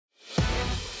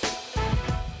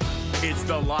It's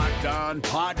the Locked On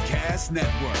Podcast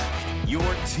Network, your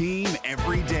team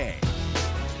every day.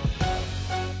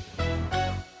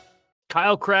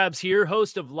 Kyle Krabs here,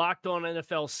 host of Locked On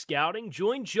NFL Scouting.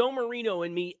 Join Joe Marino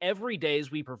and me every day as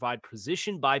we provide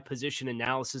position-by-position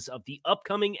analysis of the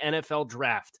upcoming NFL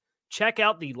Draft. Check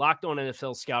out the Locked On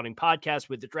NFL Scouting podcast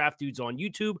with the Draft Dudes on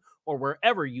YouTube or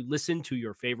wherever you listen to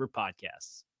your favorite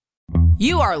podcasts.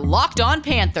 You are Locked On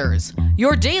Panthers,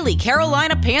 your daily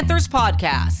Carolina Panthers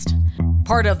podcast.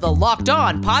 Part of the Locked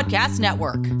On Podcast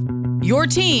Network, your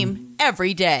team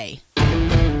every day.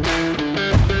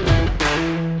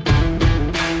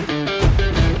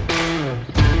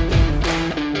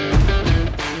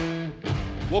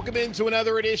 Welcome into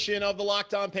another edition of the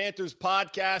Locked On Panthers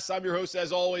podcast. I'm your host,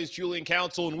 as always, Julian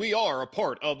Council, and we are a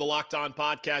part of the Locked On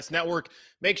Podcast Network.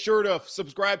 Make sure to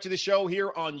subscribe to the show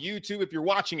here on YouTube if you're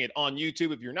watching it on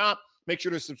YouTube. If you're not, make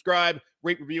sure to subscribe,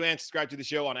 rate, review, and subscribe to the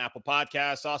show on Apple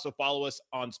Podcasts. Also, follow us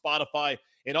on Spotify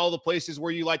and all the places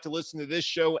where you like to listen to this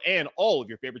show and all of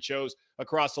your favorite shows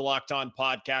across the Locked On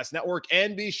Podcast Network.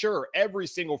 And be sure, every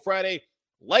single Friday,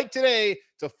 like today,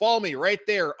 to follow me right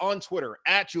there on Twitter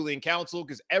at Julian Council,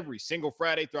 because every single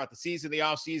Friday throughout the season, the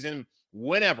offseason,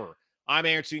 whenever I'm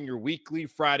answering your weekly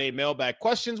Friday mailbag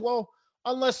questions, well,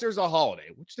 unless there's a holiday,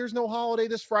 which there's no holiday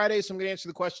this Friday, so I'm going to answer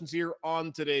the questions here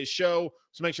on today's show.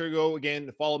 So make sure you go again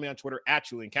to follow me on Twitter at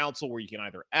Julian Council, where you can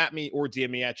either at me or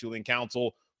DM me at Julian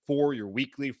Council for your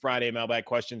weekly Friday mailbag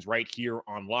questions right here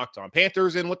on Locked On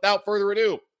Panthers. And without further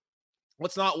ado,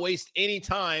 let's not waste any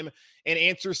time and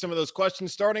answer some of those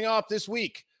questions, starting off this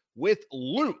week with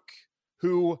Luke,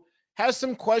 who has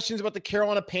some questions about the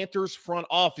Carolina Panthers front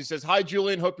office. He says, "Hi,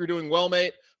 Julian. Hope you're doing well,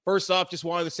 mate. First off, just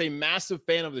wanted to say massive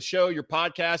fan of the show. Your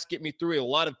podcast get me through a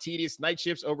lot of tedious night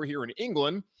shifts over here in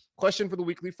England. Question for the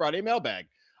weekly Friday mailbag.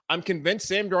 I'm convinced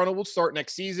Sam Darnold will start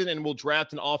next season and will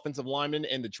draft an offensive lineman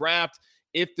in the draft.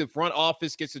 If the front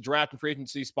office gets the draft and free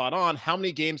agency spot on, how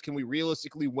many games can we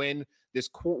realistically win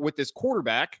with this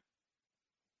quarterback?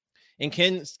 And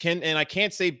and I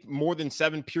can't say more than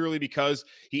 7 purely because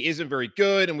he isn't very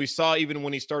good. And we saw even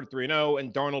when he started 3-0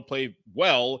 and Darnold played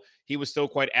well, he was still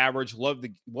quite average. Love to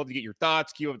get your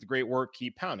thoughts. Keep up the great work.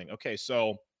 Keep pounding." Okay,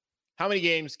 so how many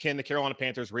games can the Carolina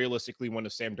Panthers realistically win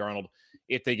with Sam Darnold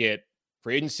if they get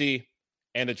free agency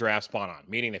and the draft spot on?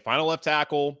 Meaning they find a left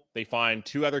tackle, they find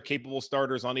 2 other capable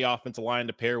starters on the offensive line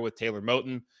to pair with Taylor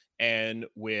Moton and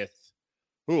with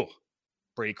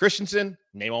Brady Christensen.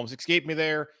 Name almost escaped me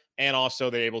there. And also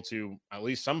they're able to, at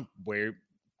least somewhere,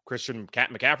 Christian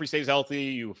McCaffrey stays healthy.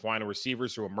 You find a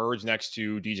receivers who emerge next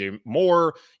to DJ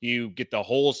Moore. You get the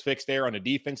holes fixed there on the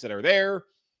defense that are there.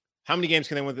 How many games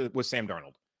can they win with Sam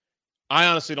Darnold? I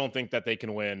honestly don't think that they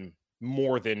can win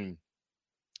more than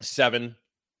 7,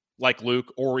 like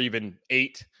Luke, or even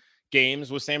 8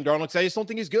 games with Sam Darnold, because I just don't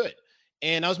think he's good.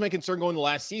 And I was my concern going to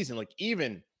last season, like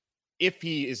even if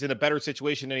he is in a better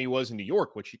situation than he was in New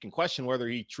York, which you can question whether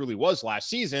he truly was last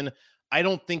season, I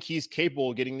don't think he's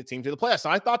capable of getting the team to the playoffs.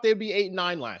 And I thought they'd be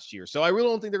 8-9 last year. So I really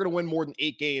don't think they're going to win more than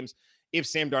 8 games if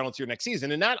Sam Darnold's here next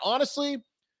season. And that, honestly,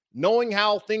 knowing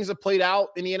how things have played out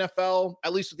in the NFL,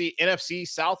 at least with the NFC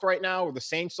South right now, where the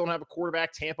Saints don't have a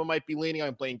quarterback, Tampa might be leaning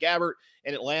on Blaine Gabbert,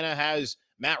 and Atlanta has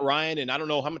Matt Ryan, and I don't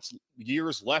know how much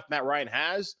years left Matt Ryan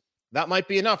has. That might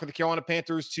be enough for the Carolina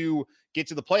Panthers to get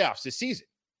to the playoffs this season.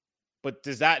 But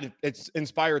does that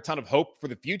inspire a ton of hope for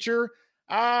the future?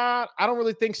 I don't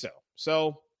really think so.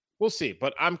 So we'll see.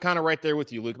 But I'm kind of right there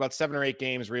with you, Luke. About 7 or 8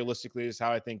 games, realistically, is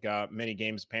how I think many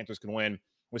games the Panthers can win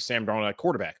with Sam Darnold at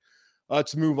quarterback.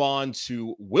 Let's move on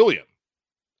to William,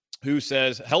 who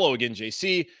says, "Hello again,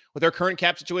 JC. With our current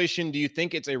cap situation, do you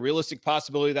think it's a realistic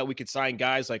possibility that we could sign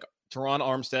guys like Teron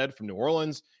Armstead from New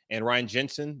Orleans and Ryan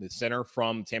Jensen, the center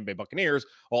from Tampa Bay Buccaneers,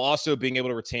 while also being able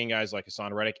to retain guys like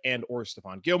Hassan Reddick and or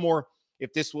Stephon Gilmore?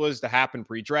 If this was to happen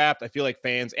pre-draft, I feel like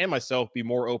fans and myself be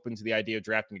more open to the idea of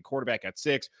drafting a quarterback at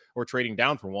 6 or trading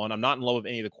down for one. I'm not in love with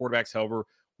any of the quarterbacks. However,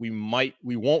 we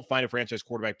won't find a franchise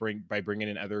quarterback by bringing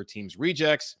in other teams'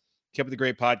 rejects. Keep up the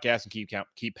great podcast and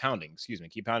keep pounding.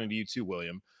 Keep pounding to you too,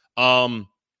 William."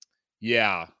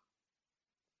 Yeah.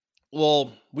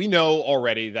 Well, we know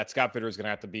already that Scott Fitter is going to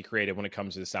have to be creative when it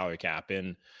comes to the salary cap,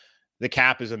 and the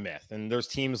cap is a myth. And there's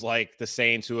teams like the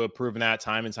Saints who have proven that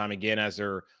time and time again, as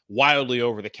they're wildly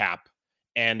over the cap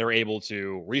and they're able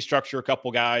to restructure a couple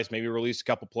guys, maybe release a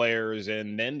couple players,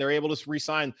 and then they're able to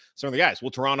re-sign some of the guys.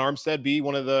 Will Teron Armstead be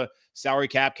one of the salary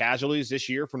cap casualties this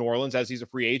year for New Orleans as he's a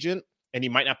free agent? And he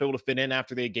might not be able to fit in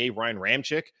after they gave Ryan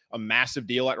Ramczyk a massive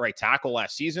deal at right tackle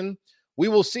last season. We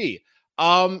will see.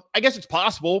 I guess it's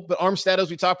possible, but Armstead, as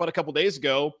we talked about a couple days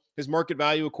ago, his market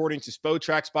value, according to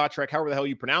Spotrac, however the hell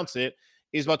you pronounce it,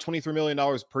 is about $23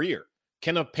 million per year.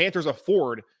 can the Panthers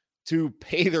afford to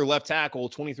pay their left tackle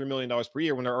 $23 million per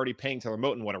year when they're already paying Taylor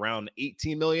Moton, around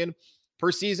 $18 million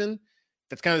per season?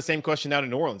 That's kind of the same question down in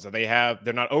New Orleans. They're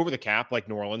not over the cap like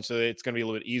New Orleans, so it's going to be a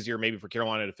little bit easier maybe for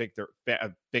Carolina to fit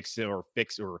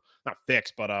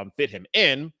him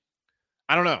in.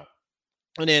 I don't know.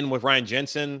 And then with Ryan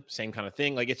Jensen, same kind of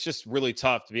thing. Like, it's just really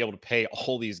tough to be able to pay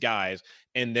all these guys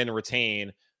and then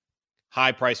retain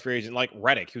high-priced free agent like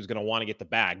Reddick, who's going to want to get the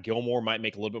bag. Gilmore might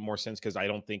make a little bit more sense because I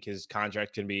don't think his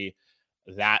contract can be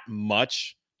that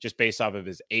much just based off of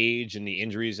his age and the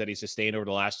injuries that he sustained over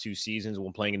the last 2 seasons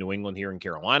when playing in New England here in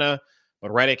Carolina.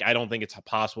 But Reddick, I don't think it's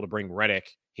possible to bring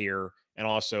Reddick here and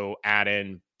also add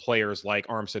in players like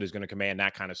Armstead, who's going to command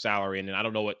that kind of salary. And then I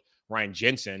don't know what Ryan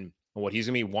Jensen and what he's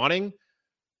going to be wanting.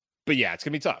 But yeah, it's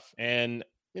going to be tough. And,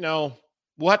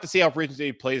 we'll have to see how free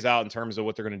agency plays out in terms of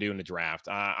what they're going to do in the draft.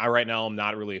 I right now, I'm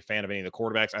not really a fan of any of the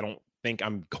quarterbacks. I don't think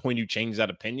I'm going to change that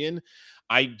opinion.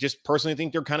 I just personally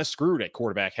think they're kind of screwed at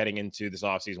quarterback heading into this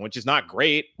offseason, which is not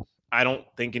great. I don't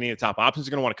think any of the top options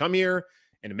are going to want to come here.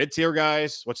 And the mid-tier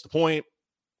guys, what's the point?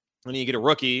 When you get a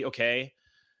rookie, okay,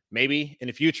 maybe in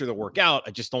the future they'll work out.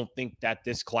 I just don't think that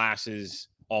this class is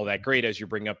all that great as you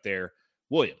bring up there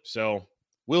Williams. So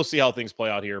we'll see how things play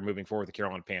out here moving forward with the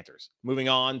Carolina Panthers. Moving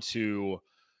on to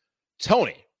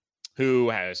Tony, who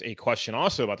has a question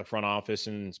also about the front office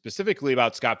and specifically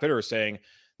about Scott Fitterer, saying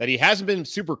that he hasn't been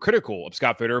super critical of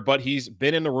Scott Fitterer, but he's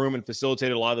been in the room and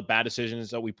facilitated a lot of the bad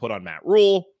decisions that we put on Matt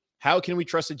Rule. How can we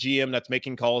trust a GM that's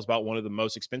making calls about one of the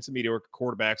most expensive mediocre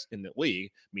quarterbacks in the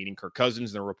league, meaning Kirk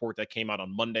Cousins? And a report that came out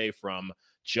on Monday from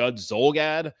Judd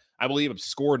Zolgad, I believe, of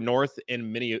Score North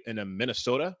in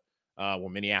Minnesota.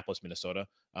 Minneapolis, Minnesota.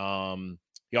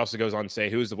 He also goes on to say,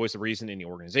 who's the voice of reason in the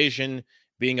organization?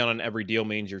 Being on every deal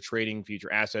means you're trading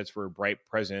future assets for a bright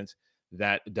president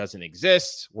that doesn't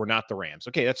exist. We're not the Rams.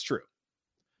 Okay, that's true.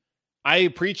 I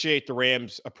appreciate the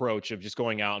Rams' approach of just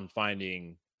going out and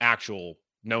finding actual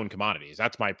known commodities.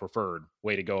 That's my preferred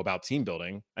way to go about team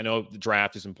building. I know the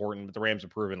draft is important, but the Rams have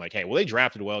proven like, hey, well, they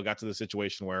drafted well, got to the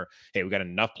situation where, hey, we got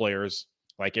enough players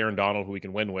like Aaron Donald, who we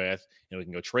can win with, and we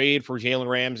can go trade for Jalen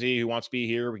Ramsey, who wants to be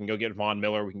here. We can go get Von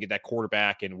Miller. We can get that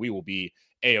quarterback, and we will be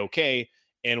A-okay,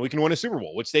 and we can win a Super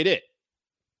Bowl, which they did.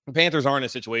 The Panthers aren't in a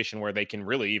situation where they can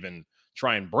really even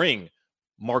try and bring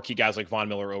marquee guys like Von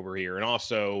Miller over here and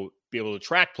also be able to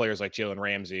attract players like Jalen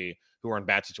Ramsey, who are in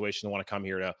bad situations and want to come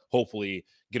here to hopefully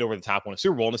get over the top, win a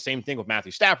Super Bowl. And the same thing with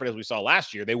Matthew Stafford, as we saw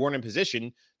last year. They weren't in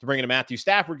position to bring in a Matthew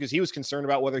Stafford because he was concerned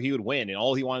about whether he would win. And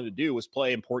all he wanted to do was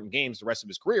play important games the rest of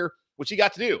his career, which he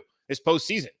got to do this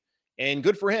postseason. And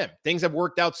good for him. Things have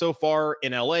worked out so far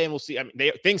in LA, and we'll see. I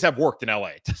mean, things have worked in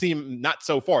LA. To see not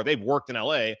so far. They've worked in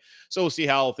LA. So we'll see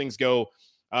how things go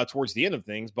towards the end of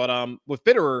things. But with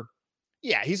Fitterer,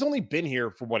 yeah, he's only been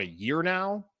here for, a year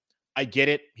now? I get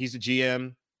it. He's a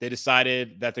GM. They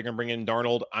decided that they're going to bring in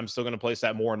Darnold. I'm still going to place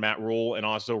that more on Matt Rule and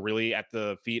also really at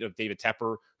the feet of David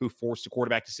Tepper, who forced a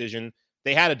quarterback decision.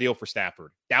 They had a deal for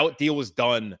Stafford. That deal was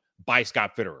done by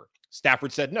Scott Fitterer.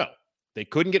 Stafford said no. They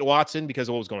couldn't get Watson because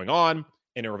of what was going on,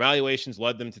 and their evaluations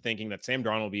led them to thinking that Sam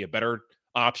Darnold would be a better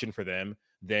option for them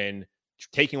than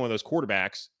taking one of those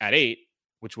quarterbacks at 8,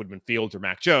 which would have been Fields or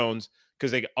Mac Jones,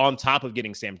 because they, on top of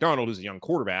getting Sam Darnold, who's a young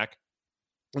quarterback,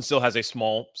 and still has a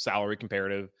small salary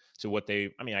comparative to what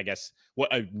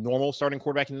what a normal starting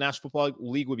quarterback in the National Football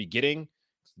League would be getting.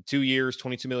 2 years,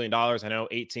 $22 million. I know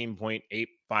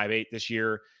 18.858 this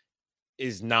year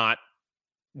is not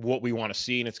what we want to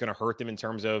see, and it's going to hurt them in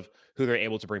terms of who they're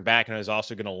able to bring back, and it's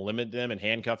also going to limit them and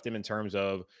handcuff them in terms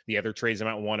of the other trades they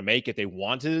might want to make if they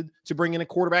wanted to bring in a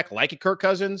quarterback like a Kirk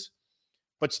Cousins.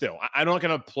 But still, I'm not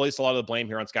going to place a lot of the blame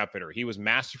here on Scott Fitterer. He was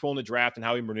masterful in the draft and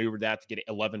how he maneuvered that to get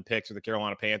 11 picks with the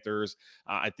Carolina Panthers.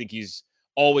 I think he's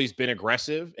always been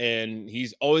aggressive, and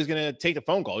he's always going to take the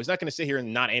phone call. He's not going to sit here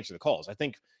and not answer the calls. I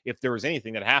think if there was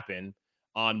anything that happened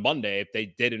on Monday, if they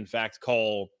did in fact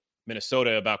call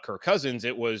Minnesota about Kirk Cousins,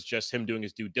 it was just him doing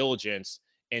his due diligence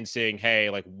and saying, hey,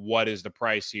 like, what is the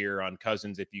price here on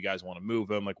Cousins if you guys want to move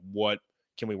him? Like, what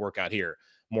can we work out here?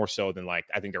 More so than, like,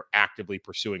 I think they're actively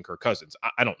pursuing Kirk Cousins.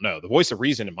 I don't know. The voice of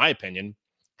reason, in my opinion,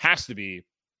 has to be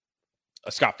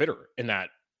a Scott Fitterer in that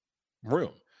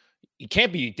room. He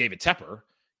can't be David Tepper.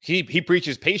 He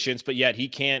preaches patience, but yet he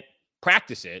can't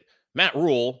practice it. Matt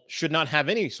Rule should not have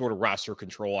any sort of roster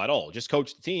control at all. Just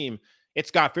coach the team. It's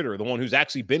Scott Fitterer, the one who's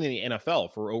actually been in the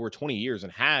NFL for over 20 years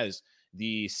and has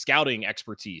the scouting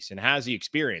expertise and has the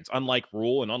experience, unlike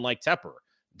Rule and unlike Tepper.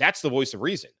 That's the voice of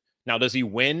reason. Now, does he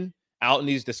win out in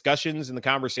these discussions and the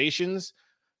conversations?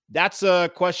 That's a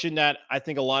question that I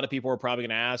think a lot of people are probably going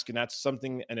to ask, and that's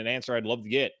something and an answer I'd love to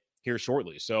get here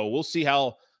shortly. So we'll see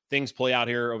how things play out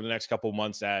here over the next couple of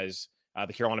months as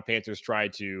the Carolina Panthers try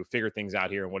to figure things out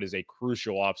here in what is a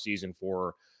crucial offseason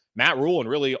for Matt Rule and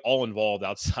really all involved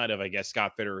outside of, I guess,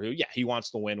 Scott Fitter, who, he wants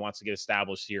to win, wants to get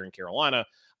established here in Carolina.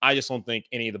 I just don't think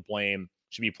any of the blame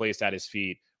should be placed at his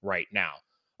feet right now.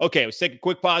 Okay, let's take a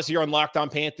quick pause here on Locked On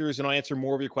Panthers, and I'll answer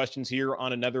more of your questions here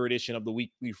on another edition of the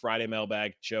weekly Friday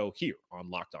Mailbag show here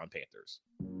on Locked On Panthers.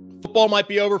 Football might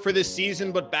be over for this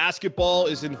season, but basketball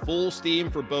is in full steam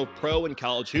for both pro and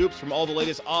college hoops. From all the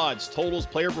latest odds, totals,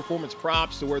 player performance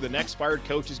props to where the next fired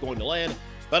coach is going to land,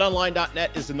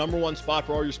 BetOnline.net is the #1 spot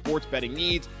for all your sports betting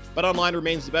needs. BetOnline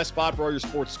remains the best spot for all your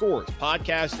sports scores,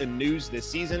 podcasts, and news this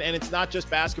season. And it's not just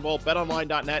basketball.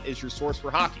 BetOnline.net is your source for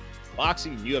hockey,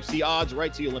 boxing, and UFC odds,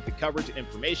 right to Olympic coverage and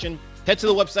information. Head to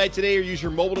the website today or use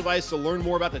your mobile device to learn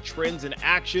more about the trends in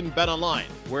action. BetOnline,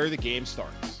 where the game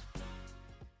starts.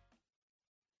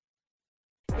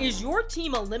 Is your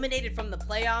team eliminated from the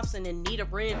playoffs and in need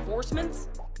of reinforcements?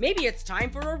 Maybe it's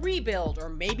time for a rebuild, or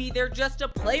maybe they're just a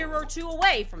player or two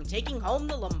away from taking home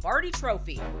the Lombardi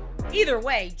Trophy. Either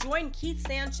way, join Keith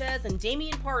Sanchez and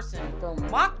Damian Parson for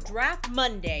Mock Draft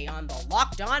Monday on the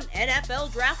Locked On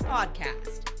NFL Draft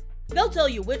Podcast. They'll tell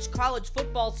you which college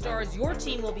football stars your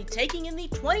team will be taking in the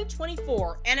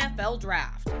 2024 NFL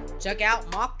Draft. Check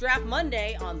out Mock Draft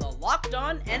Monday on the Locked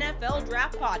On NFL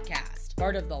Draft Podcast,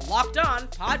 part of the Locked On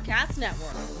Podcast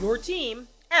Network, your team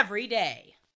every day.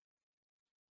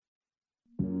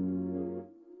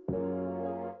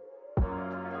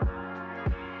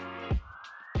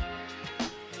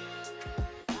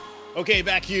 Okay,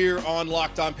 back here on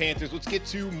Locked On Panthers. Let's get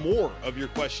to more of your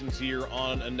questions here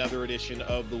on another edition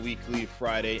of the weekly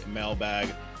Friday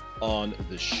Mailbag on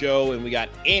the show. And we got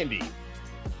Andy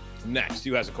next,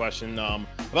 who has a question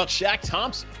about Shaq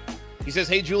Thompson. He says,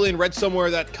 hey, Julian, read somewhere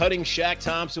that cutting Shaq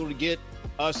Thompson would get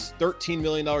us $13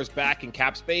 million back in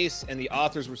cap space, and the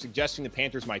authors were suggesting the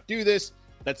Panthers might do this.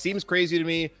 That seems crazy to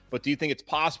me, but do you think it's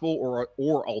possible,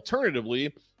 or alternatively,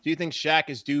 do you think Shaq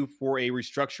is due for a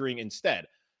restructuring instead?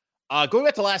 Going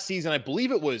back to last season, I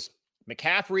believe it was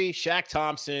McCaffrey, Shaq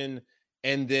Thompson,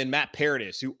 and then Matt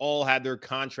Paradis, who all had their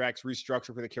contracts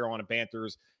restructured for the Carolina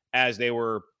Panthers as they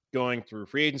were going through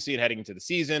free agency and heading into the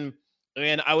season.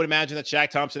 And I would imagine that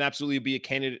Shaq Thompson absolutely would be a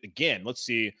candidate again. Let's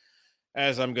see,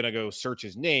 as I'm going to go search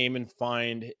his name and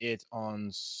find it on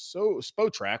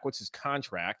Spotrac. What's his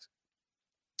contract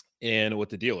and what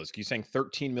the deal is? He's saying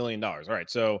 $13 million. All right,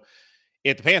 so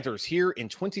if the Panthers here in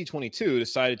 2022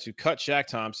 decided to cut Shaq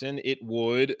Thompson, it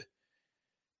would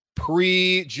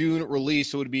pre-June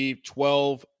release, so it would be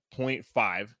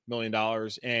 $12.5 million.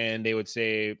 And they would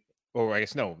say, oh, I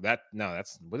guess,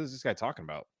 that's, what is this guy talking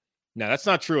about? No, that's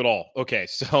not true at all. Okay,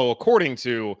 so according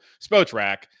to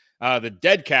Spotrac, the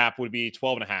dead cap would be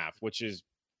 12.5, which is,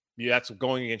 that's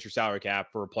going against your salary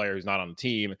cap for a player who's not on the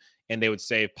team, and they would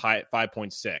save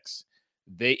 5.6.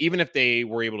 Even if they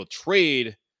were able to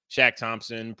trade Shaq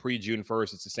Thompson pre-June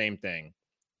 1st, it's the same thing.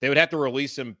 They would have to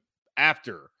release him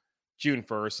after June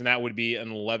 1st, and that would be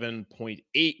an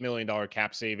 $11.8 million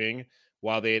cap saving,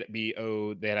 while they'd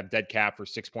have dead cap for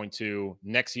 6.2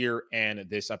 next year and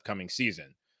this upcoming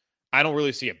season. I don't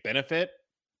really see a benefit.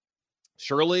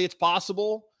 Surely it's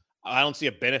possible. I don't see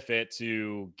a benefit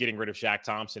to getting rid of Shaq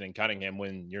Thompson and cutting him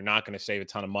when you're not going to save a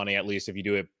ton of money, at least if you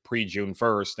do it pre-June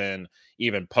 1st, and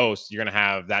even post, you're going to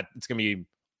have that. It's going to be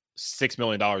 $6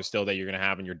 million still that you're going to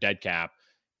have in your dead cap,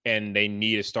 and they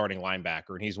need a starting linebacker,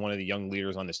 and he's one of the young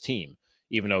leaders on this team.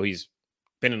 Even though he's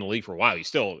been in the league for a while, he's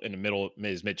still in the middle,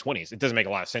 his mid-20s. It doesn't make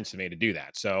a lot of sense to me to do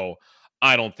that. So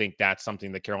I don't think that's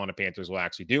something the Carolina Panthers will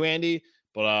actually do, Andy.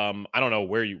 But I don't know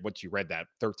what you read that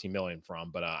 $13 million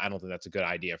from, but I don't think that's a good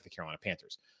idea for the Carolina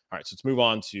Panthers. All right, so let's move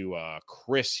on to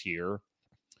Chris here,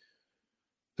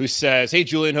 who says, hey,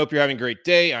 Julian, hope you're having a great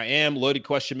day. I am. Loaded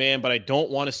question, man, but I don't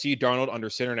want to see Darnold under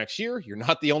center next year. You're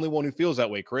not the only one who feels that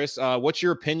way, Chris. What's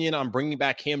your opinion on bringing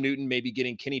back Cam Newton, maybe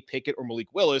getting Kenny Pickett or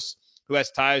Malik Willis, who has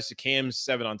ties to Cam's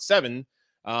 7-on-7,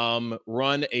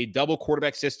 run a double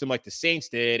quarterback system like the Saints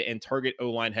did and target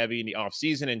O-line heavy in the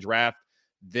offseason and draft,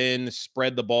 then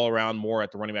spread the ball around more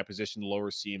at the running back position to lower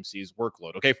CMC's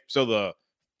workload? Okay, so the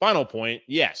final point,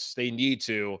 yes, they need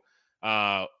to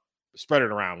spread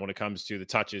it around when it comes to the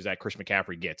touches that Chris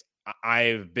McCaffrey gets.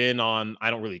 I've been on, I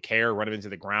don't really care, run him into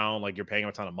the ground like you're paying him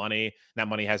a ton of money. That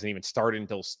money hasn't even started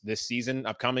until this season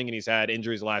upcoming, and he's had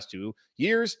injuries the last 2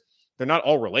 years. They're not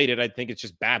all related. I think it's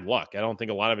just bad luck. I don't think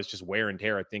a lot of it's just wear and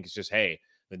tear. I think it's just, hey,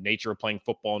 the nature of playing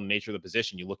football and the nature of the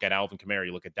position. You look at Alvin Kamara,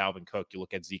 you look at Dalvin Cook, you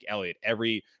look at Zeke Elliott.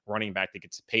 Every running back that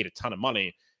gets paid a ton of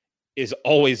money is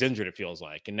always injured, it feels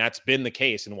like. And that's been the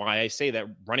case, and why I say that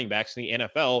running backs in the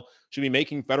NFL should be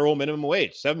making federal minimum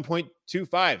wage,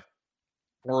 $7.25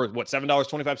 or what,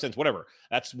 $7.25, whatever.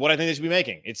 That's what I think they should be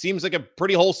making. It seems like a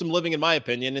pretty wholesome living, in my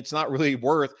opinion. It's not really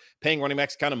worth paying running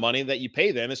backs kind of money that you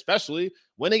pay them, especially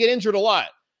when they get injured a lot.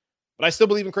 But I still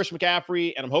believe in Christian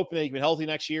McCaffrey, and I'm hoping that he can be healthy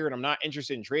next year, and I'm not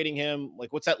interested in trading him. Like,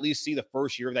 let's at least see the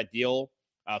first year of that deal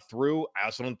through. I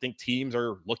also don't think teams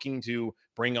are looking to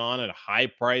bring on a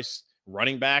high-price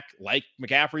running back like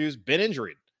McCaffrey, who's been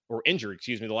injured,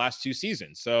 the last 2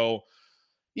 seasons. So,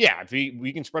 yeah, if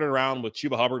we can spread it around with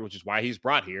Chuba Hubbard, which is why he's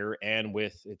brought here, and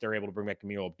if they're able to bring back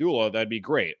Camille Abdullah, that'd be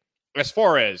great. As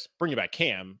far as bringing back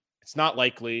Cam, it's not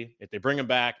likely. If they bring him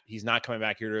back, he's not coming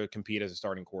back here to compete as a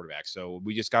starting quarterback. So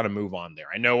we just got to move on there.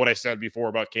 I know what I said before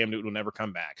about Cam Newton will never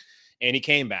come back. And he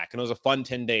came back, and it was a fun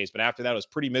 10 days. But after that, it was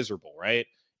pretty miserable, right?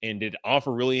 And did it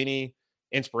offer really any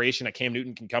inspiration that Cam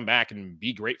Newton can come back and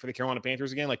be great for the Carolina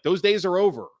Panthers again? Like, those days are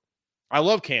over. I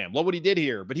love Cam. Love what he did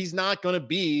here. But he's not going to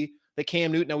be the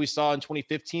Cam Newton that we saw in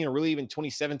 2015 or really even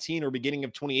 2017 or beginning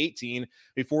of 2018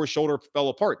 before his shoulder fell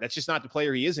apart. That's just not the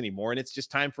player he is anymore, and it's just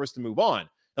time for us to move on.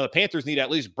 Now, the Panthers need to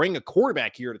at least bring a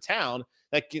quarterback here to town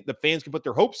that the fans can put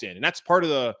their hopes in, and that's part of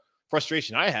the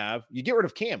frustration I have. You get rid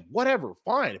of Cam, whatever,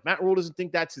 fine. If Matt Rule doesn't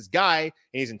think that's his guy and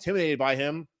he's intimidated by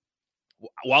him,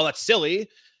 while that's silly,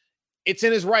 it's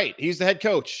in his right. He's the head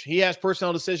coach. He has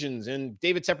personnel decisions, and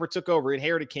David Tepper took over,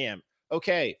 inherited Cam.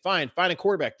 Okay, fine. Find a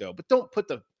quarterback, though. But don't put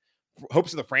the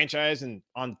hopes of the franchise and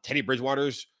on Teddy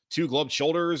Bridgewater's 2 gloved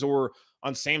shoulders or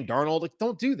on Sam Darnold. Like,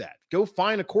 don't do that. Go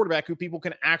find a quarterback who people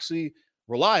can actually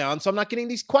rely on. So I'm not getting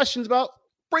these questions about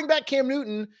bring back Cam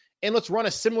Newton and let's run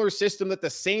a similar system that the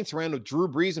Saints ran with Drew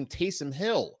Brees and Taysom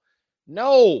Hill.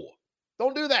 No,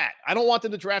 don't do that. I don't want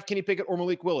them to draft Kenny Pickett or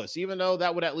Malik Willis, even though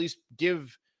that would at least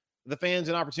give the fans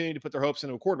an opportunity to put their hopes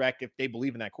into a quarterback if they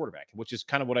believe in that quarterback, which is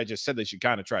kind of what I just said they should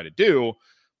kind of try to do.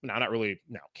 No, not really.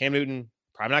 No, Cam Newton,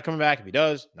 probably not coming back. If he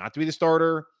does, not to be the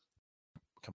starter.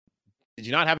 Did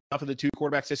you not have enough of the 2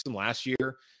 quarterback system last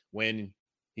year when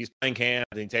he's playing Cam,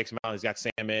 and he takes him out, he's got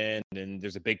Sam in, and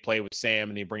there's a big play with Sam,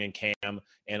 and you bring in Cam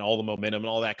and all the momentum and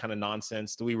all that kind of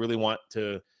nonsense? Do we really want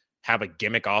to have a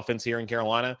gimmick offense here in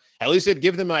Carolina? At least it'd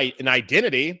give them an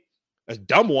identity, a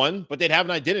dumb one, but they'd have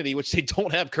an identity, which they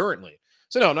don't have currently.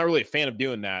 So no, I'm not really a fan of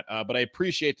doing that, but I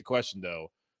appreciate the question,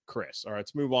 though, Chris. All right,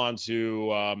 let's move on to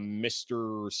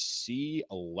Mr.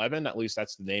 C11. At least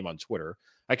that's the name on Twitter.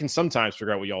 I can sometimes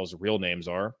figure out what y'all's real names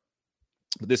are,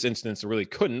 but this instance I really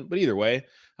couldn't. But either way,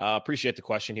 appreciate the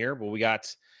question here. But we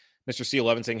got Mr.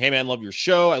 C11 saying, "Hey man, love your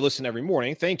show. I listen every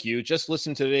morning. Thank you. Just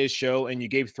listened to today's show, and you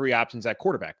gave 3 options at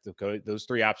quarterback. Those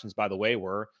 3 options, by the way,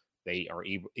 were they are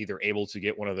either able to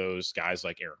get one of those guys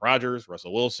like Aaron Rodgers,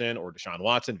 Russell Wilson, or Deshaun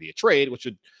Watson via trade, which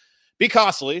would be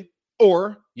costly,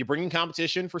 or you bring in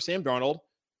competition for Sam Darnold,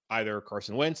 either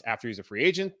Carson Wentz after he's a free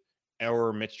agent,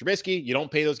 or Mitch Trubisky. You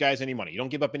don't pay those guys any money. You don't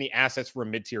give up any assets for a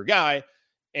mid-tier guy.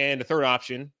 And the third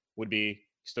option would be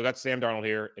still got Sam Darnold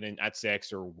here, and then at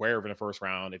 6 or wherever in the first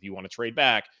round, if you want to trade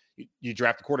back, you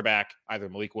draft a quarterback, either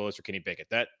Malik Willis or Kenny Pickett.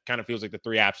 That kind of feels like the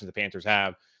 3 options the Panthers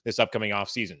have this upcoming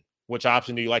offseason. Which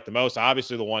option do you like the most?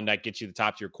 Obviously, the one that gets you the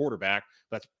top-tier quarterback.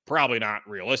 That's probably not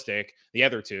realistic. The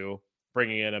other 2,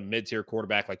 bringing in a mid-tier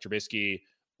quarterback like Trubisky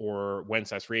or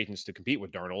Wentz as free agents to compete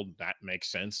with Darnold, that makes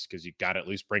sense because you've got to at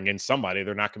least bring in somebody.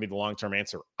 They're not going to be the long-term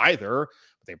answer either,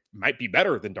 but they might be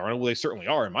better than Darnold. Well, they certainly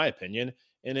are, in my opinion.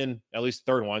 And then at least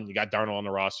the third one, you got Darnold on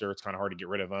the roster. It's kind of hard to get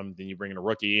rid of him. Then you bring in a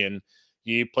rookie and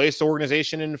you place the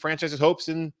organization and the franchise's hopes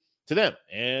into them.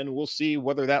 And we'll see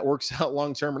whether that works out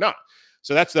long-term or not.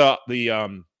 So that's the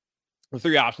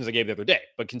 3 options I gave the other day.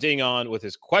 But continuing on with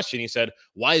his question, he said,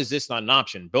 why is this not an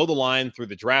option? Build a line through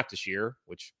the draft this year,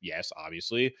 which, yes,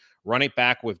 obviously. Run it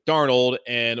back with Darnold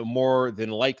and more than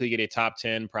likely get a top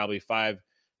 10, probably 5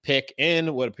 pick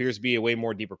in what appears to be a way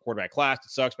more deeper quarterback class.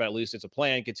 It sucks, but at least it's a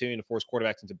plan. Continuing to force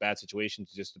quarterbacks into bad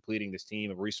situations, just depleting this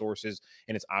team of resources,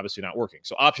 and it's obviously not working.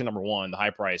 So option number 1, the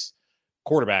high-price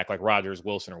quarterback like Rodgers,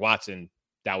 Wilson, or Watson,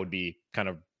 that would be kind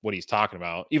of what he's talking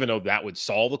about, even though that would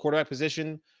solve the quarterback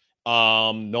position.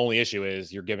 The only issue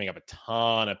is you're giving up a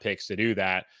ton of picks to do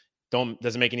that.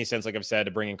 Doesn't make any sense, like I've said,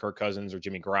 to bring in Kirk Cousins or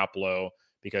Jimmy Garoppolo,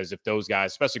 because if those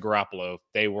guys, especially Garoppolo, if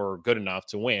they were good enough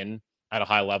to win at a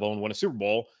high level and win a Super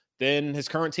Bowl, then his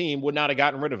current team would not have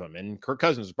gotten rid of him. And Kirk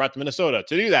Cousins was brought to Minnesota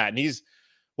to do that. And he's,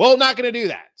 well, not going to do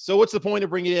that. So what's the point of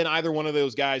bringing in either one of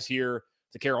those guys here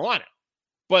to Carolina?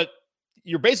 But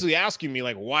you're basically asking me,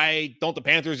 like, why don't the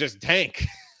Panthers just tank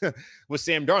with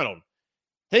Sam Darnold?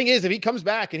 Thing is, if he comes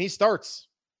back and he starts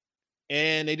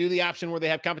and they do the option where they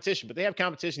have competition, but they have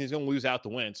competition, he's going to lose out to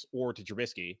Wentz or to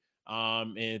Trubisky.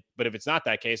 But if it's not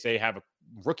that case, they have a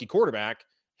rookie quarterback.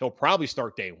 He'll probably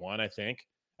start day 1, I think.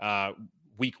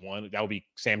 Week 1, that will be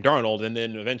Sam Darnold, and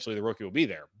then eventually the rookie will be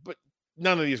there. But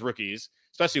none of these rookies,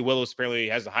 especially Willis apparently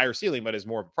has the higher ceiling, but is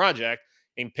more of a project.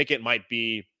 And Pickett might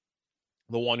be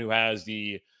the one who has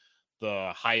the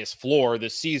highest floor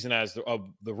this season as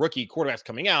of the rookie quarterbacks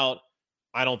coming out.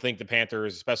 I don't think the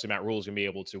Panthers, especially Matt Rule, is going to be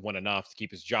able to win enough to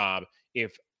keep his job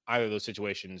if either of those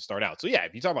situations start out. So, yeah,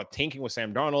 if you talk about tanking with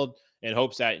Sam Darnold in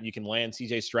hopes that you can land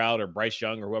CJ Stroud or Bryce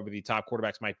Young or whoever the top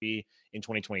quarterbacks might be in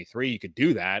 2023, you could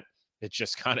do that. It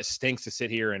just kind of stinks to sit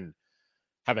here and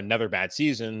have another bad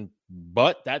season,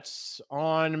 but that's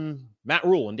on Matt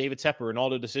Rule and David Tepper and all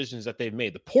the decisions that they've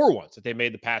made, the poor ones that they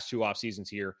made the past 2 off seasons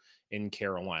here in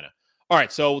Carolina. All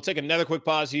right, so we'll take another quick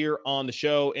pause here on the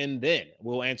show, and then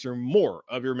we'll answer more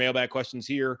of your mailbag questions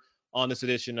here on this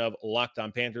edition of Locked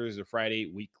On Panthers, the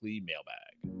Friday weekly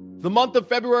mailbag. The month of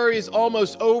February is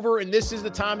almost over, and this is the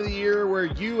time of the year where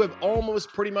you have almost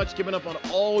pretty much given up on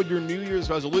all your New Year's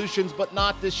resolutions, but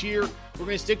not this year. We're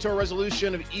going to stick to our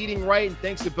resolution of eating right, and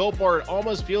thanks to Built Bar, it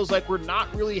almost feels like we're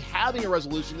not really having a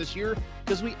resolution this year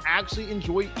because we actually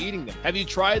enjoy eating them. Have you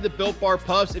tried the Built Bar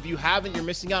Puffs? If you haven't, you're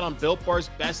missing out on Built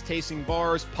Bar's best tasting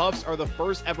bars. Puffs are the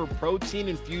first ever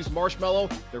protein-infused marshmallow.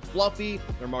 They're fluffy,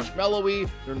 they're marshmallowy,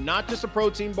 they're not just a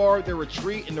protein bar, they're a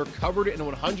treat, and they're covered in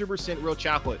 100% real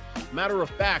chocolate. Matter of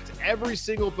fact, every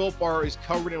single Built Bar is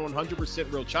covered in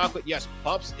 100% real chocolate. Yes,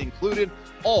 Puffs included.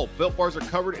 All Built Bars are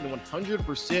covered in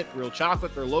 100% real chocolate.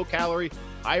 They're low calorie,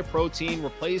 high protein.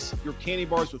 Replace your candy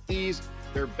bars with these.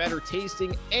 They're better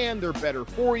tasting and they're better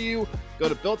for you. Go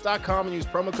to built.com and use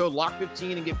promo code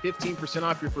LOCK15 and get 15%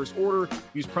 off your first order.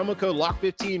 Use promo code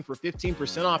LOCK15 for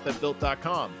 15% off at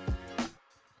built.com.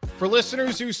 For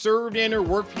listeners who served in or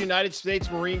worked for the United States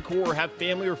Marine Corps or have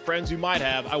family or friends who might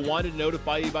have, I wanted to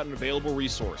notify you about an available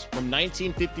resource. From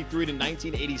 1953 to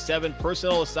 1987,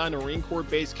 personnel assigned to Marine Corps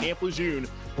base Camp Lejeune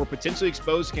were potentially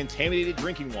exposed to contaminated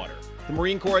drinking water. The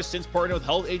Marine Corps has since partnered with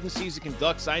health agencies to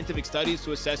conduct scientific studies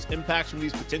to assess impacts from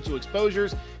these potential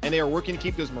exposures, and they are working to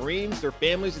keep those Marines, their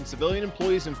families, and civilian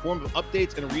employees informed of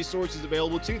updates and resources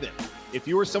available to them. If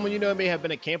you or someone you know may have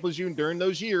been at Camp Lejeune during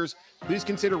those years, please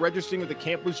consider registering with the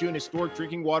Camp Lejeune Historic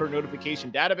Drinking Water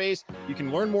Notification Database. You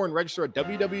can learn more and register at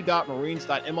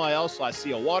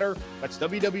www.marines.mil/clwater. That's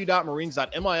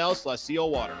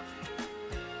www.marines.mil/clwater.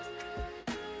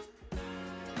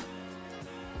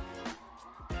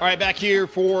 All right, back here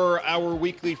for our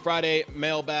weekly Friday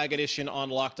mailbag edition on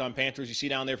Locked On Panthers. You see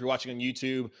down there, if you're watching on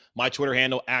YouTube, my Twitter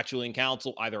handle,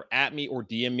 @JulianCouncil, either at me or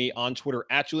DM me on Twitter,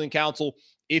 @JulianCouncil,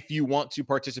 if you want to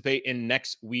participate in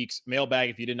next week's mailbag,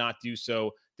 if you did not do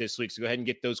so this week. So go ahead and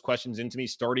get those questions into me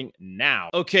starting now.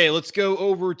 Okay, let's go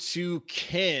over to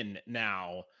Ken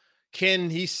now. Ken,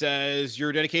 he says,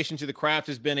 your dedication to the craft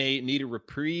has been a needed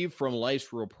reprieve from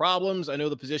life's real problems. I know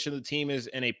the position of the team is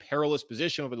in a perilous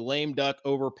position with a lame duck,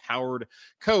 overpowered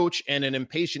coach, and an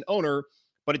impatient owner,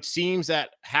 but it seems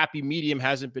that happy medium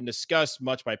hasn't been discussed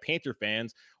much by Panther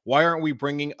fans. Why aren't we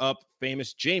bringing up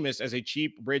famous Jameis as a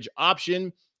cheap bridge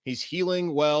option? He's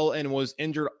healing well and was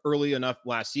injured early enough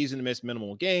last season to miss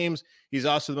minimal games. He's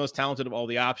also the most talented of all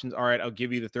the options. All right, I'll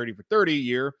give you the 30 for 30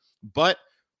 year, but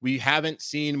we haven't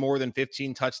seen more than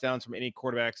 15 touchdowns from any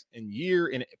quarterback in years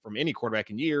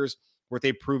worth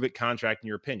a prove-it contract, in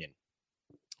your opinion.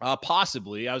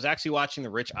 Possibly. I was actually watching the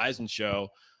Rich Eisen show.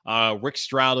 Rick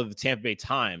Stroud of the Tampa Bay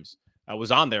Times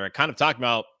was on there. I kind of talked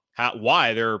about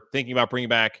why they're thinking about bringing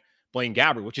back Blaine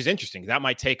Gabbert, which is interesting. That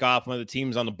might take off one of the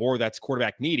teams on the board that's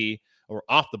quarterback needy, or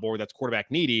off the board that's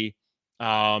quarterback needy,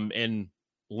 and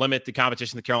limit the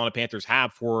competition the Carolina Panthers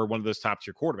have for one of those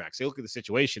top-tier quarterbacks. They look at the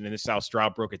situation, and this is how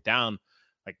Stroud broke it down.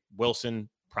 Like, Wilson,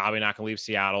 probably not going to leave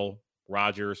Seattle.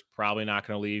 Rodgers, probably not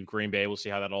going to leave Green Bay. We'll see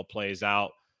how that all plays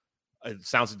out. It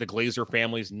sounds like the Glazer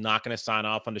family is not going to sign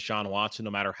off on Deshaun Watson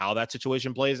no matter how that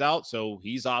situation plays out, so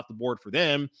he's off the board for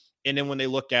them. And then when they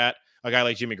look at a guy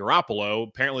like Jimmy Garoppolo,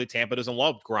 apparently Tampa doesn't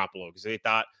love Garoppolo because they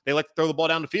thought they like to throw the ball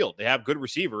down the field. They have good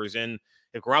receivers, and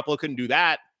if Garoppolo couldn't do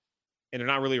that, and they're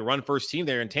not really a run-first team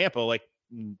there in Tampa like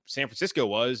San Francisco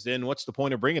was, then what's the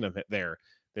point of bringing them there?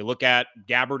 They look at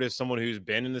Gabbert as someone who's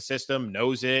been in the system,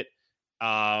 knows it,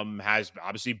 has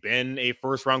obviously been a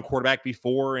first-round quarterback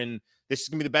before, and this is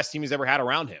going to be the best team he's ever had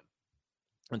around him.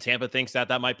 And Tampa thinks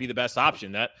that might be the best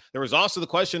option. That there was also the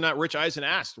question that Rich Eisen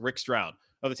asked Rick Stroud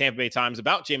of the Tampa Bay Times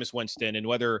about Jameis Winston and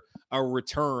whether a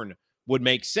return would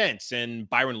make sense. And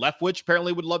Byron Leftwich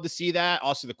apparently would love to see that.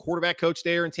 Also, the quarterback coach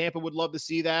there in Tampa would love to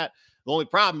see that. The only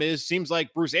problem is, seems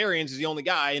like Bruce Arians is the only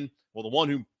guy, and well, the one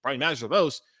who probably matters the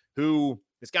most, who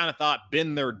has kind of thought,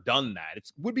 been there, done that.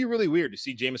 It would be really weird to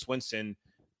see Jameis Winston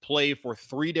play for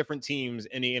 3 different teams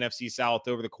in the NFC South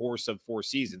over the course of 4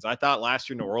 seasons. I thought last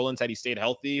year New Orleans, had he stayed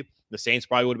healthy, the Saints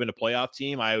probably would have been a playoff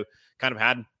team. I kind of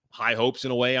had high hopes in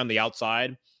a way on the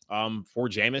outside for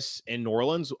Jameis in New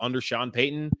Orleans under Sean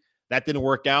Payton. That didn't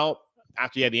work out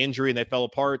after he had the injury and they fell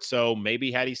apart. So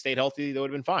maybe had he stayed healthy, that would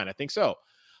have been fine. I think so.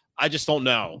 I just don't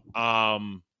know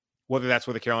whether that's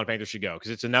where the Carolina Panthers should go,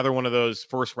 because it's another one of those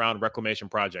first-round reclamation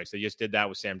projects. They just did that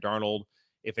with Sam Darnold.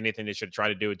 If anything, they should have tried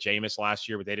to do with Jameis last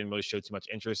year, but they didn't really show too much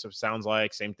interest, it sounds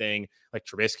like. Same thing like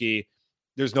Trubisky.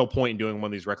 There's no point in doing one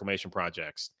of these reclamation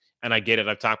projects. And I get it.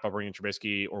 I've talked about bringing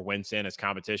Trubisky or Wentz in as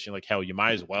competition. Like, hell, you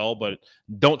might as well, but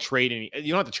don't trade any.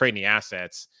 You don't have to trade any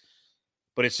assets.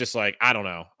 But it's just like, I don't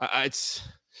know. It's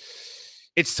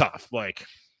tough. Like,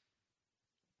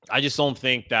 I just don't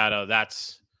think that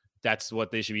that's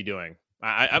what they should be doing.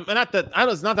 It's not that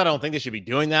I don't think they should be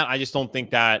doing that. I just don't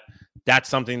think that that's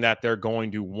something that they're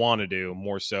going to want to do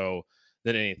more so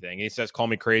than anything. He says, call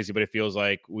me crazy, but it feels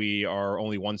like we are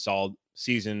only one solid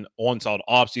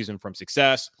off season from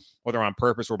success, whether on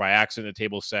purpose or by accident. The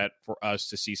table's set for us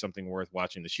to see something worth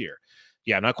watching this year.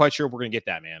 Yeah, I'm not quite sure if we're going to get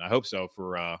that, man. I hope so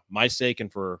for my sake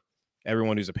and for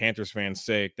everyone who's a Panthers fan's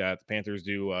sake, that the Panthers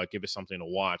do give us something to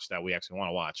watch that we actually want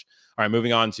to watch. All right,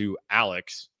 moving on to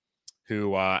Alex,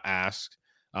 who asked,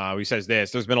 he says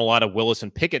this: there's been a lot of Willis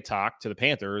and Pickett talk to the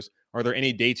Panthers. Are there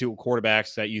any day two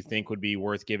quarterbacks that you think would be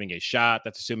worth giving a shot?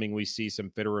 That's assuming we see some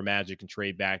Fitterer magic and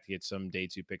trade back to get some day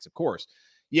two picks, of course.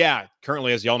 Yeah,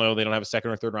 currently, as y'all know, they don't have a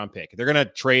second or third round pick. If they're going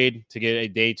to trade to get a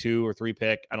day 2 or 3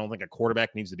 pick, I don't think a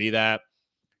quarterback needs to be that.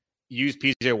 Use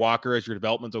PJ Walker as your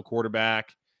developmental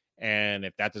quarterback. And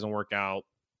if that doesn't work out,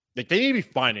 they need to be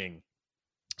finding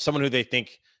someone who they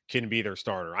think can be their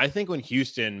starter. I think when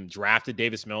Houston drafted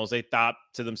Davis Mills, they thought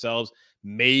to themselves,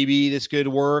 maybe this could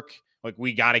work. Like,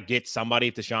 we got to get somebody.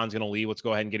 If Deshaun's going to leave, let's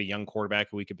go ahead and get a young quarterback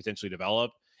who we could potentially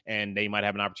develop, and they might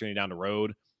have an opportunity down the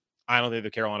road. I don't think the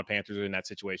Carolina Panthers are in that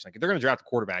situation. Like, if they're going to draft a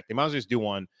quarterback, they might as well just do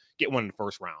one, get one in the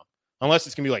first round. Unless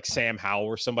it's going to be like Sam Howell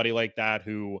or somebody like that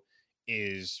who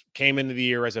came into the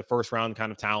year as a first round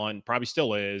kind of talent, probably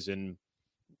still is, and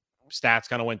stats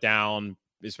kind of went down,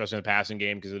 especially in the passing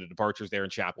game because of the departures there in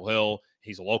Chapel Hill.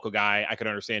 He's a local guy. I could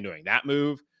understand doing that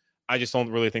move. I just don't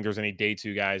really think there's any day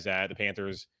two guys that the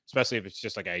Panthers, especially if it's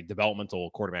just like a developmental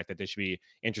quarterback, that they should be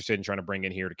interested in trying to bring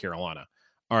in here to Carolina.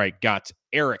 All right, got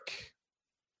Eric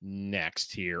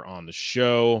next here on the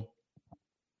show,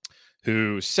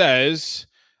 who says,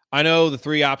 I know the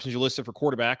 3 options you listed for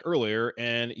quarterback earlier,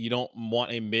 and you don't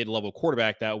want a mid-level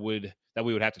quarterback that we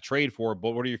would have to trade for,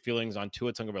 but what are your feelings on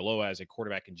Tua Tagovailoa as a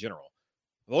quarterback in general?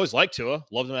 I've always liked Tua.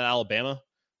 Loved him at Alabama.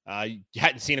 You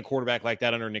hadn't seen a quarterback like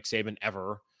that under Nick Saban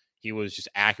ever. He was just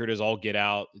accurate as all get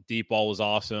out. The deep ball was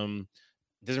awesome.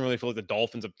 It doesn't really feel like the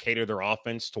Dolphins have catered their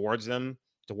offense towards him,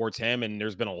 towards him, and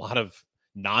there's been a lot of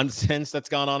nonsense that's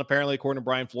gone on, apparently, according to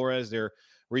Brian Flores, their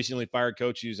recently fired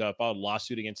coach who's filed a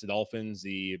lawsuit against the Dolphins,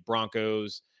 the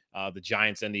Broncos, the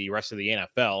Giants, and the rest of the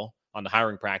NFL on the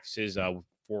hiring practices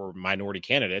for minority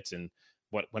candidates. And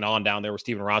what went on down there, where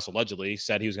Stephen Ross allegedly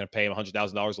said he was going to pay him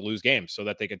 $100,000 to lose games so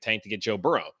that they could tank to get Joe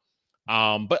Burrow.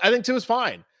 But I think Tua's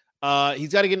fine.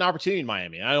 He's got to get an opportunity in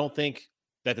Miami. I don't think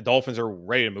that the Dolphins are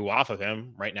ready to move off of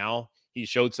him right now. He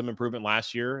showed some improvement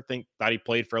last year. Thought he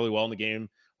played fairly well in the game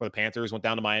where the Panthers went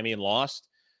down to Miami and lost.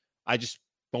 I just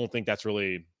don't think that's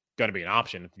really going to be an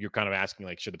option. If you're kind of asking,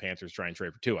 like, should the Panthers try and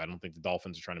trade for Tua? I don't think the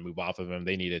Dolphins are trying to move off of him.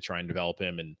 They need to try and develop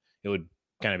him, and it would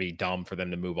kind of be dumb for them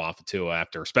to move off of Tua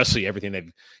after, especially everything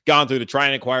they've gone through to try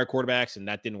and acquire quarterbacks, and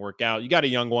that didn't work out. You got a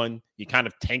young one. You kind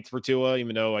of tanked for Tua,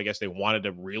 even though I guess they wanted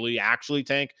to really actually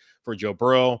tank for Joe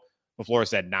Burrow. But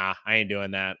Flores said, nah, I ain't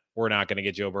doing that. We're not going to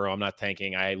get Joe Burrow. I'm not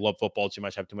tanking. I love football too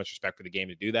much. I have too much respect for the game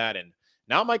to do that. And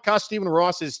now it might cost Stephen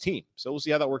Ross his team. So we'll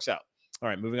see how that works out. All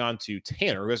right, moving on to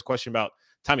Tanner, who has a question about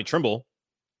Tommy Trimble.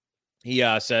 He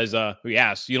says, he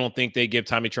asks, you don't think they give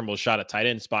Tommy Trimble a shot at tight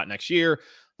end spot next year?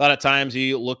 A lot of times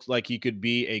he looked like he could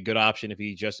be a good option if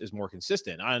he just is more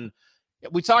consistent. And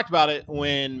we talked about it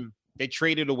when they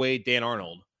traded away Dan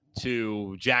Arnold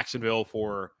to Jacksonville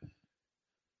for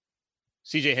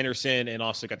CJ Henderson, and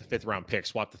also got the 5th round pick,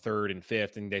 swapped the 3rd and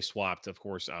 5th. And they swapped, of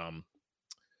course,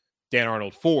 Dan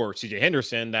Arnold for CJ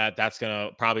Henderson. That's going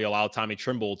to probably allow Tommy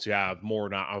Trimble to have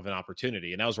more of an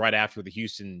opportunity. And that was right after the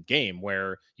Houston game,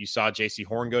 where you saw JC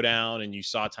Horn go down and you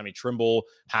saw Tommy Trimble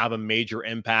have a major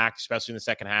impact, especially in the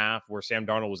second half, where Sam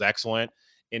Darnold was excellent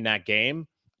in that game.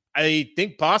 I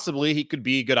think possibly he could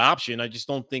be a good option. I just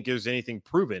don't think there's anything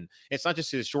proven. It's not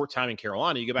just his short time in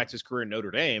Carolina. You go back to his career in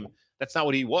Notre Dame, that's not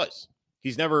what he was.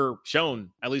 He's never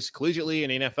shown, at least collegiately in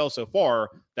the NFL so far,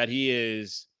 that he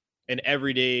is an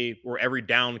everyday or every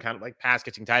down kind of like pass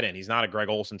catching tight end. He's not a Greg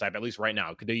Olsen type, at least right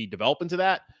now. Could he develop into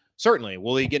that? Certainly.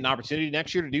 Will he get an opportunity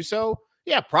next year to do so?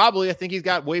 Yeah, probably. I think he's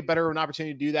got way better of an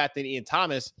opportunity to do that than Ian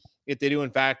Thomas if they do,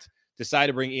 in fact, decided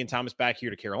to bring Ian Thomas back here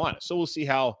to Carolina. So we'll see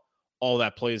how all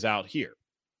that plays out here.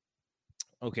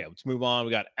 Okay, let's move on.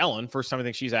 We got Ellen. First time I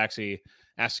think she's actually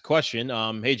asked a question.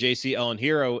 Hey, JC, Ellen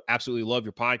here. Absolutely love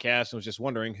your podcast. I was just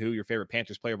wondering who your favorite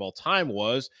Panthers player of all time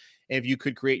was. And if you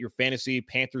could create your fantasy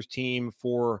Panthers team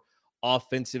for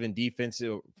offensive defense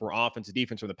from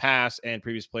the past and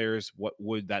previous players, what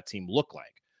would that team look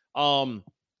like?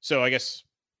 So I guess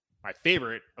my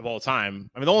favorite of all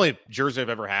time, I mean, the only jersey I've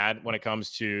ever had when it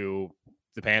comes to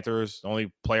the Panthers, the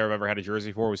only player I've ever had a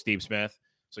jersey for was Steve Smith.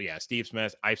 So yeah, Steve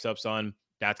Smith, Iced Up Son.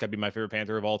 That's got to be my favorite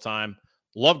Panther of all time.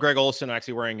 Love Greg Olsen. I'm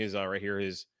actually wearing his right here,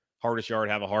 his hardest yard,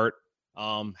 have a heart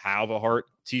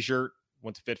t-shirt.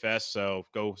 Went to Fit Fest, so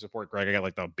go support Greg. I got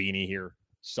like the beanie here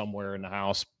somewhere in the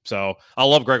house. So I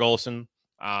love Greg Olsen.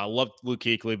 Love Luke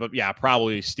Kuechly, but yeah,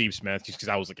 probably Steve Smith just because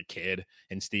I was like a kid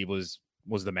and Steve was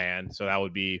the man. So that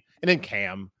would be, and then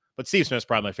Cam, but Steve Smith's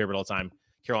probably my favorite all time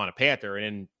Carolina Panther. And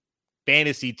in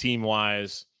fantasy team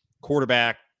wise,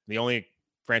 quarterback, the only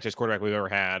franchise quarterback we've ever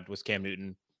had was Cam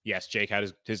Newton. Yes, Jake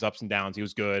had his ups and downs. He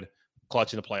was good,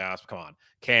 clutch in the playoffs. Come on.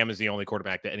 Cam is the only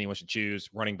quarterback that anyone should choose.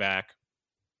 Running back,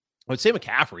 I would say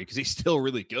McCaffrey because he's still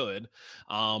really good.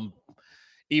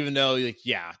 Even though,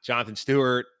 Jonathan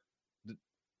Stewart,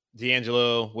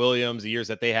 D'Angelo Williams, the years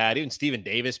that they had, even Steven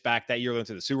Davis back that year went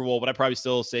to the Super Bowl, but I'd probably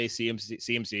still say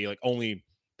CMC, like only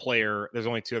player. There's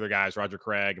only two other guys, Roger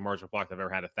Craig and Marshall Faulk, that have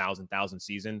ever had a 1,000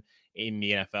 season in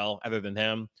the NFL other than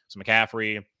him. So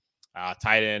McCaffrey,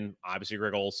 tight end, obviously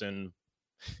Greg Olsen.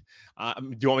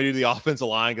 Do you want me to do the offensive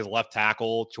line? Because left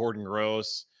tackle, Jordan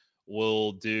Gross.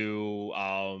 We'll do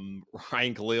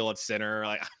Ryan Khalil at center.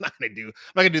 Like I'm not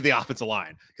gonna do the offensive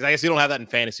line because I guess you don't have that in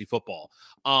fantasy football.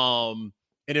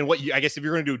 And then I guess if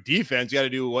you're going to do defense, you got to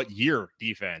do what year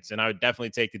defense. And I would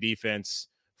definitely take the defense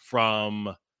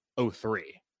from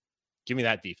 2003. Give me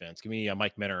that defense. Give me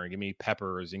Mike Minner, give me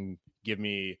Peppers, and give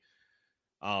me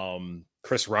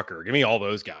Chris Rucker. Give me all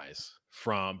those guys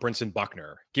from Brinson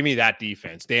Buckner. Give me that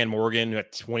defense. Dan Morgan, who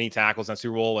had 20 tackles in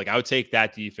Super Bowl. Like I would take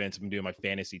that defense and do my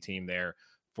fantasy team there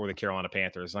for the Carolina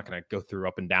Panthers. Not going to go through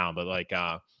up and down, but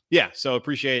so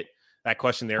appreciate that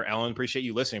question there, Ellen. Appreciate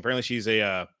you listening. Apparently she's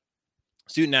a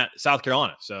student at South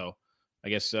Carolina. So I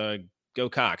guess go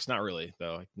Cox. Not really,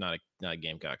 though. Not a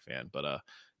Gamecock fan, but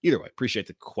either way, appreciate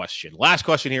the question. Last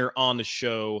question here on the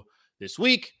show this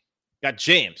week. Got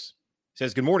James.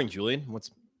 Says, good morning, Julian.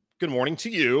 Good morning to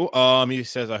you. He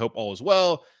says, I hope all is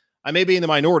well. I may be in the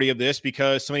minority of this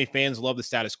because so many fans love the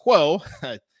status quo.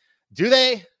 Do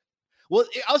they? Well,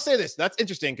 I'll say this. That's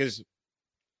interesting because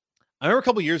I remember a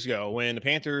couple years ago when the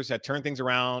Panthers had turned things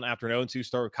around after an 0-2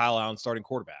 start with Kyle Allen starting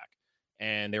quarterback.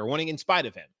 And they were winning in spite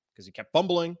of him because he kept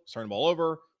fumbling, turning the ball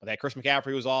over. But that Chris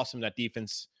McCaffrey was awesome. That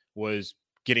defense was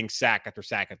getting sack after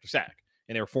sack after sack.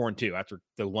 And they were 4-2 after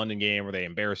the London game where they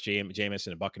embarrassed Jameis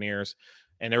and the Buccaneers.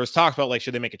 And there was talk about,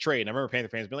 should they make a trade? And I remember Panther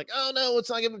fans being like, oh, no, let's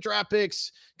not give them draft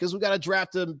picks because we got to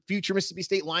draft a future Mississippi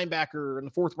State linebacker in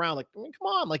the 4th round. Like, I mean, come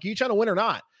on. Like, are you trying to win or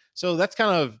not? So that's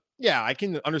kind of, I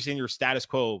can understand your status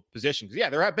quo position.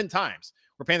 Because, there have been times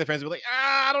where Panther fans will be like,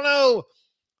 I don't know.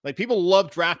 Like, people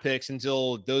love draft picks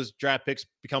until those draft picks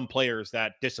become players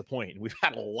that disappoint. We've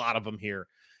had a lot of them here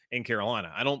in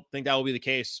Carolina. I don't think that will be the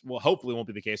case. Well, hopefully it won't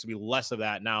be the case. It'll be less of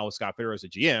that now with Scott Fitterer as a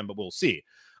GM, but we'll see.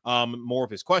 More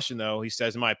of his question, though. He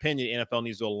says, in my opinion, NFL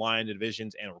needs to align the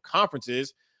divisions and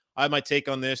conferences. I have my take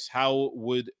on this. How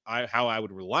I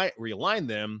would realign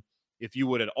them if you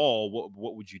would at all?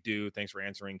 What would you do? Thanks for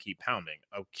answering. Keep pounding.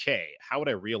 Okay. How would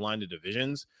I realign the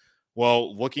divisions?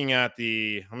 Well, looking at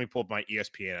let me pull up my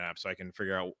ESPN app so I can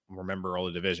remember all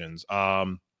the divisions.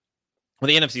 Well,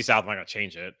 the NFC South, I'm not going to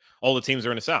change it. All the teams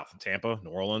are in the South: Tampa,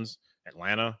 New Orleans,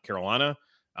 Atlanta, Carolina.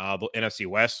 The NFC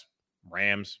West: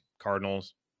 Rams,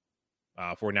 Cardinals,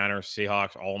 49ers,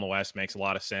 Seahawks, all in the West. Makes a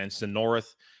lot of sense. The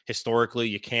North, historically,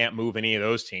 you can't move any of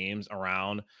those teams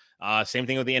around. Same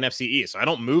thing with the NFC East. So I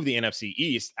don't move the NFC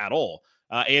East at all.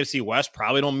 AFC West,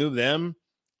 probably don't move them.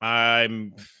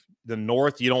 The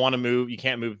North, you don't want to move. You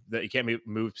can't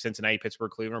move Cincinnati,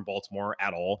 Pittsburgh, Cleveland, Baltimore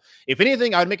at all. If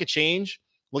anything, I would make a change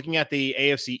looking at the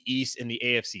AFC East and the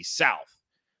AFC South.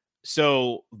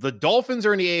 So the Dolphins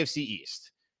are in the AFC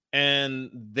East,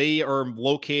 and they are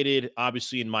located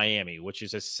obviously in Miami, which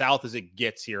is as south as it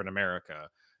gets here in America,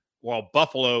 while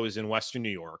Buffalo is in Western New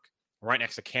York, right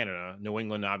next to Canada. New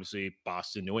England, obviously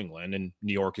Boston, New England, and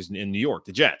New York is in New York,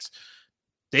 the Jets.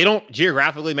 They don't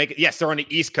geographically make it. Yes, they're on the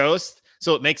East Coast,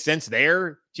 so it makes sense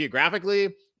there geographically,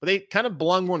 but they kind of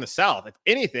belong more in the South. If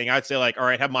anything, I'd say all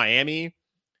right, have Miami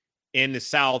in the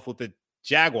South with the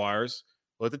Jaguars,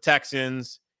 with the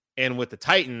Texans, and with the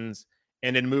Titans,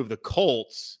 and then move the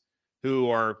Colts, who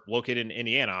are located in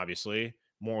Indiana, obviously,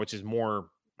 which is more,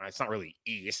 it's not really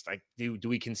East. Like, do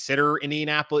we consider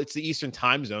Indianapolis? It's the Eastern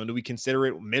time zone. Do we consider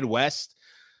it Midwest?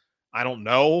 I don't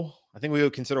know. I think we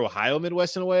would consider Ohio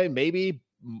Midwest in a way. Maybe.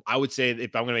 I would say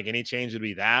if I'm going to make any change, it would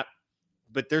be that.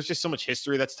 But there's just so much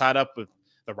history that's tied up with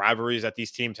the rivalries that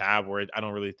these teams have where I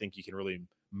don't really think you can really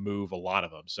move a lot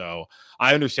of them. So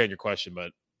I understand your question,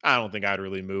 but I don't think I'd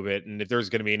really move it. And if there's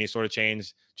going to be any sort of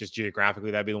change, just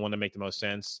geographically, that'd be the one to make the most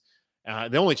sense.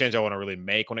 The only change I want to really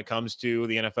make when it comes to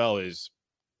the NFL is,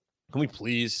 can we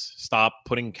please stop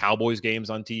putting Cowboys games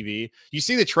on TV? You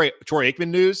see the Troy Aikman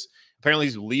news. Apparently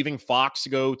he's leaving Fox to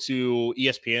go to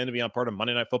ESPN to be on part of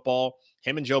Monday Night Football.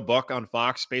 Him and Joe Buck on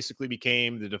Fox basically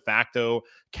became the de facto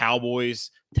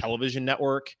Cowboys television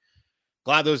network.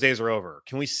 Glad those days are over.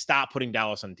 Can we stop putting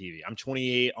Dallas on TV? I'm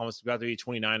 28, almost about to be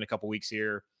 29 in a couple weeks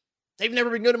here. They've never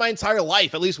been good in my entire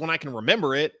life, at least when I can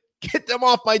remember it. Get them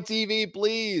off my TV,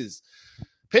 please.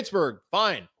 Pittsburgh,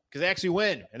 fine, because they actually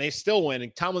win, and they still win.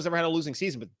 And Tomlin's never had a losing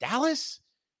season. But Dallas?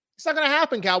 It's not going to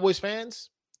happen, Cowboys fans.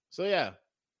 So, yeah,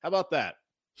 how about that?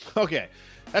 Okay,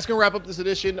 that's going to wrap up this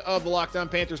edition of the Locked On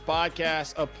Panthers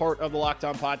podcast, a part of the Locked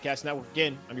On Podcast Network.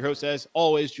 Again, I'm your host, as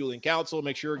always, Julian Council.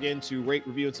 Make sure, again, to rate,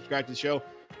 review, and subscribe to the show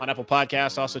on Apple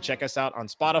Podcasts. Also, check us out on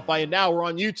Spotify. And now we're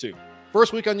on YouTube.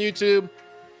 First week on YouTube,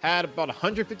 had about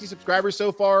 150 subscribers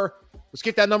so far. Let's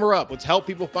get that number up. Let's help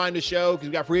people find the show because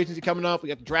we got free agency coming up. We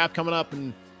got the draft coming up.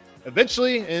 And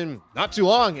eventually, in not too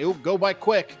long, it will go by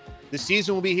quick. The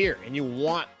season will be here. And you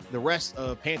want the rest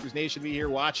of Panthers Nation to be here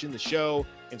watching the show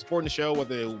and supporting the show,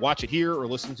 whether they watch it here or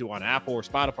listen to on Apple or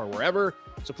Spotify or wherever.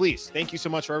 So please, thank you so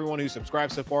much for everyone who's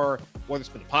subscribed so far, whether it's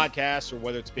been a podcast or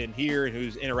whether it's been here and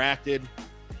who's interacted.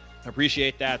 I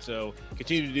appreciate that. So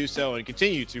continue to do so and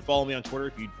continue to follow me on Twitter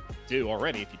if you do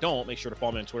already. If you don't, make sure to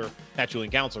follow me on Twitter at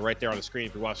Julian Council right there on the screen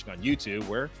if you're watching on YouTube,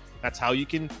 where that's how you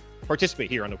can participate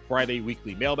here on the Friday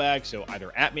weekly mailbag. So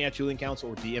either at me at Julian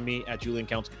Council or DM me at Julian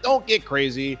Council. Don't get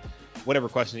crazy. Whatever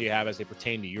questions you have as they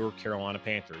pertain to your Carolina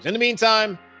Panthers. In the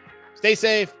meantime, stay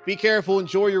safe, be careful,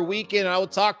 enjoy your weekend. And I will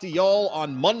talk to y'all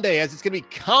on Monday as it's going to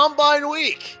be Combine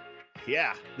Week.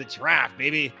 Yeah, the draft,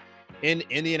 baby, in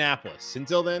Indianapolis.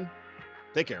 Until then,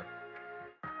 take care.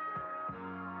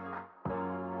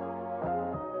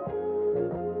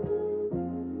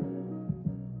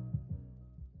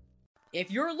 If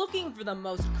you're looking for the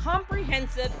most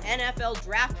comprehensive NFL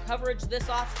draft coverage this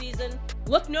offseason,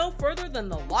 look no further than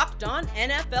the Locked On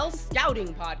NFL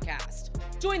Scouting Podcast.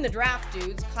 Join the draft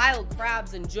dudes, Kyle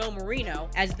Krabs and Joe Marino,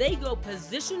 as they go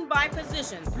position by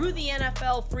position through the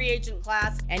NFL free agent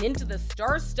class and into the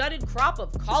star-studded crop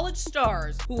of college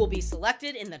stars who will be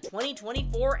selected in the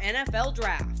 2024 NFL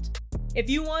Draft. If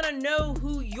you want to know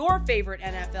who your favorite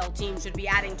NFL team should be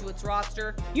adding to its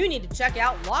roster, you need to check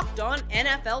out Locked On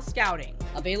NFL Scouting,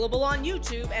 available on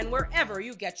YouTube and wherever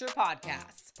you get your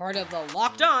podcasts. Part of the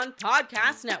Locked On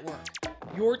Podcast Network,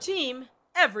 your team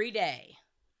every day.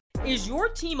 Is your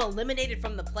team eliminated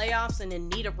from the playoffs and in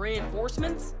need of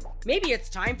reinforcements? Maybe it's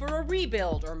time for a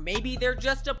rebuild, or maybe they're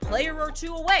just a player or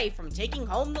two away from taking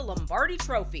home the Lombardi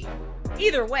Trophy.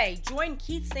 Either way, join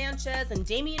Keith Sanchez and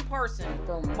Damian Parson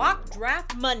for Mock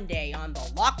Draft Monday on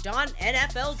the Locked On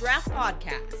NFL Draft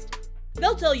Podcast.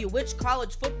 They'll tell you which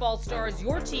college football stars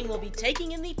your team will be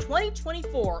taking in the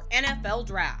 2024 NFL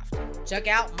Draft. Check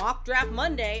out Mock Draft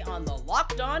Monday on the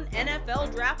Locked On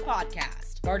NFL Draft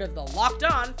Podcast, part of the Locked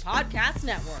On Podcast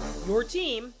Network, your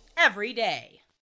team every day.